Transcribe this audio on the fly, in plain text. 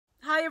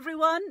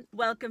everyone,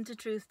 welcome to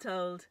Truth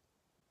Told.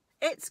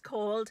 It's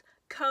called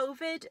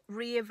COVID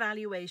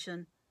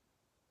Reevaluation.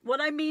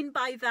 What I mean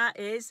by that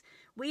is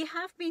we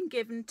have been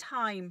given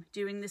time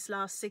during this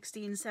last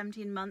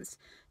 16-17 months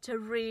to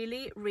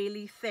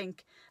really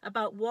think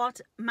about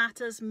what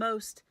matters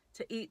most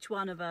to each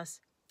one of us.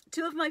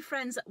 Two of my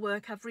friends at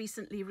work have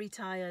recently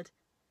retired.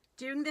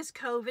 During this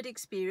COVID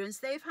experience,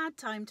 they've had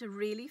time to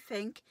really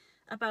think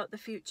about the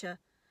future.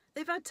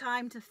 They've had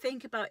time to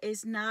think about,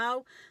 is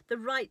now the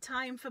right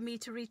time for me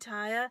to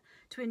retire,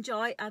 to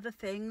enjoy other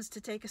things, to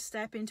take a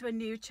step into a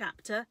new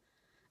chapter?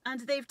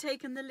 And they've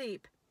taken the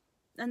leap,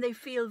 and they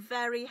feel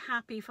very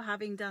happy for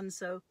having done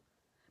so.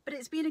 But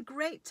it's been a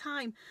great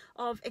time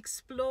of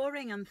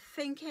exploring and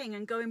thinking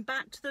and going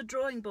back to the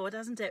drawing board,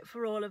 hasn't it,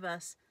 for all of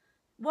us?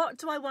 What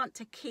do I want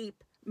to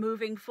keep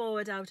moving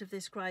forward out of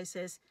this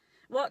crisis?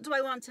 What do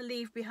I want to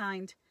leave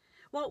behind?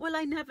 What will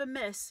I never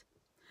miss?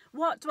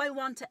 What do I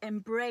want to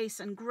embrace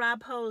and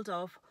grab hold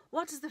of?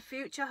 What does the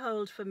future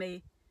hold for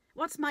me?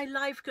 What's my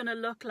life going to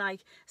look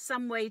like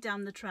some way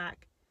down the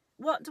track?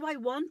 What do I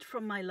want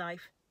from my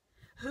life?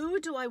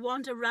 Who do I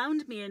want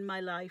around me in my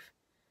life?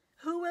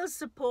 Who will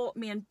support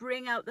me and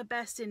bring out the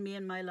best in me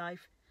in my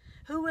life?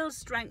 Who will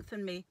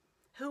strengthen me?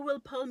 Who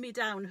will pull me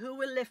down? Who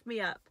will lift me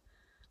up?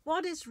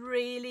 What is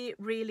really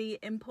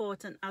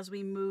important as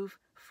we move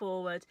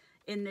forward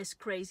in this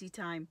crazy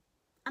time?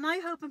 And I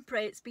hope and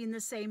pray it's been the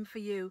same for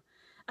you.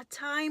 A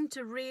time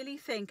to really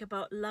think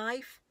about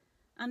life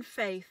and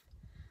faith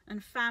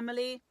and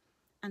family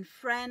and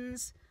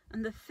friends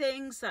and the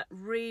things that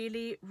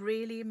really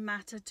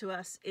matter to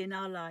us in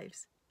our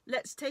lives.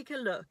 Let's take a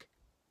look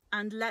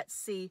and let's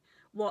see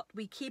what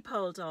we keep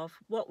hold of,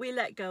 what we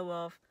let go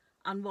of,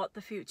 and what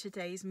the future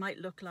days might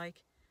look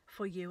like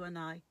for you and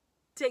I.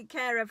 Take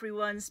care,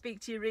 everyone. Speak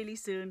to you really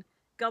soon.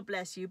 God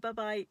bless you.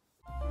 Bye-bye.